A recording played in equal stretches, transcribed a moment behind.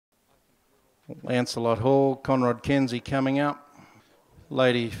Lancelot Hall, Conrad Kenzie coming up.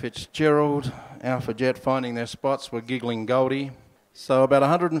 Lady Fitzgerald, Alpha Jet finding their spots were Giggling Goldie. So about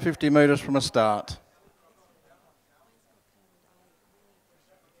 150 metres from a start.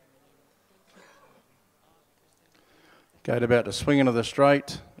 Gate about to swing into the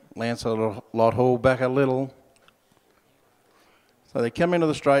straight. Lancelot Hall back a little. So they come into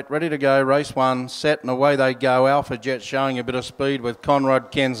the straight, ready to go, race one, set, and away they go. Alpha Jet showing a bit of speed with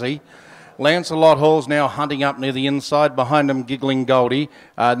Conrad Kenzie. Lancelot Hall's now hunting up near the inside, behind him Giggling Goldie.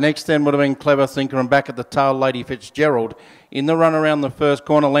 Next then would have been Clever Thinker, and back at the tail Lady Fitzgerald. In the run around the first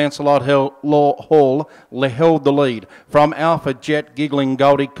corner, Lancelot Hall held the lead. From Alpha Jet, Giggling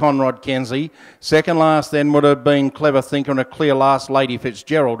Goldie, Conrad Kenzie. Second last then would have been Clever Thinker, and a clear last Lady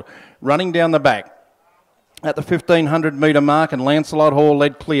Fitzgerald. Running down the back at the 1500 metre mark, and Lancelot Hall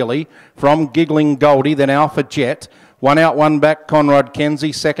led clearly from Giggling Goldie, then Alpha Jet. One out, one back, Conrad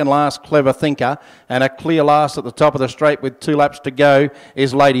Kenzie. Second last, Clever Thinker. And a clear last at the top of the straight with 2 laps to go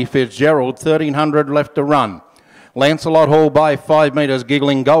is Lady Fitzgerald. 1300 left to run. Lancelot Hall by 5 metres,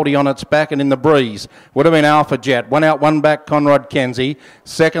 Giggling Goldie on its back and in the breeze. Would have been Alpha Jet. One out, one back, Conrad Kenzie.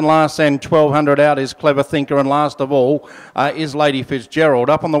 Second last and 1200 out is Clever Thinker. And last of all is Lady Fitzgerald.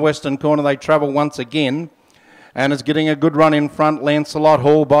 Up on the western corner they travel once again. And is getting a good run in front, Lancelot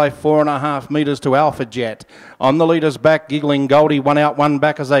Hall by 4.5 metres to Alpha Jet. On the leader's back, Giggling Goldie, one out, one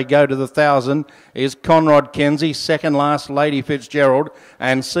back as they go to the 1,000 is Conrad Kenzie. Second last, Lady Fitzgerald,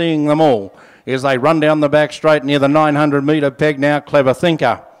 and seeing them all as they run down the back straight near the 900 metre peg now, Clever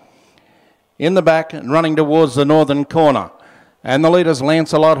Thinker. In the back and running towards the northern corner. And the leader's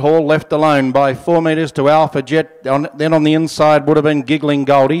Lancelot Hall left alone by 4 metres to Alpha Jet. Then on the inside would have been Giggling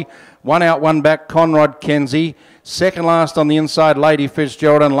Goldie. One out, one back, Conrad Kenzie. Second last on the inside, Lady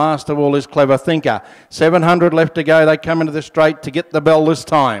Fitzgerald. And last of all is Clever Thinker. 700 left to go. They come into the straight to get the bell this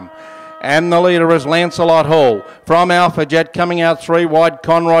time. And the leader is Lancelot Hall. From Alpha Jet coming out 3 wide,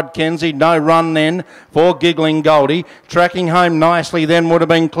 Conrad Kenzie. No run then for Giggling Goldie. Tracking home nicely then would have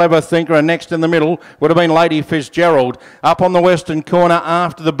been Clever Thinker. And next in the middle would have been Lady Fitzgerald. Up on the western corner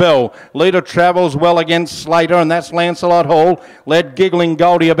after the bell. Leader travels well against Slater, and that's Lancelot Hall. Led Giggling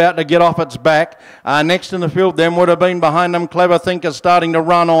Goldie about to get off its back. Next in the field then would have been behind them Clever Thinker starting to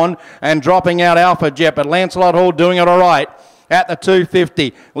run on and dropping out Alpha Jet. But Lancelot Hall doing it all right. At the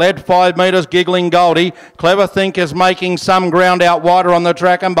 250, led 5 metres, Giggling Goldie. Clever Thinker's making some ground out wider on the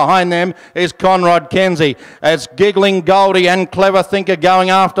track, and behind them is Conrad Kenzie. It's Giggling Goldie and Clever Thinker going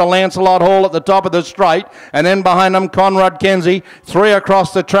after Lancelot Hall at the top of the straight, and then behind them Conrad Kenzie. 3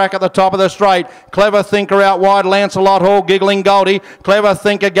 across the track at the top of the straight. Clever Thinker out wide, Lancelot Hall, Giggling Goldie. Clever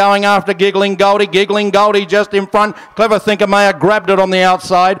Thinker going after Giggling Goldie. Giggling Goldie just in front. Clever Thinker may have grabbed it on the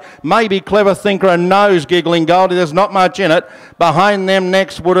outside. Maybe Clever Thinker knows Giggling Goldie. There's not much in it. Behind them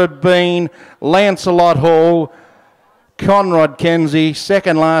next would have been Lancelot Hall, Conrad Kenzie,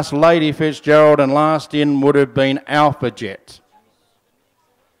 second last Lady Fitzgerald, and last in would have been Alpha Jet.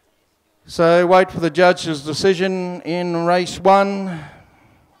 So wait for the judge's decision in race 1.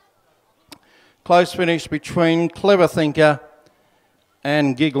 Close finish between Clever Thinker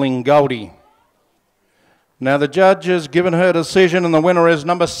and Giggling Goldie. Now the judge has given her decision, and the winner is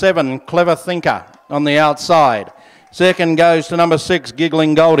number 7, Clever Thinker, on the outside. Second goes to number 6,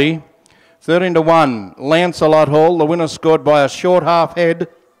 Giggling Goldie. 13-1, Lancelot Hall. The winner scored by a short half head.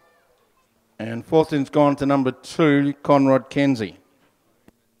 And fourth in's gone to number 2, Conrad Kenzie.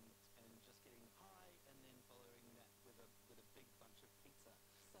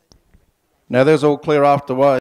 Now there's all clear after way.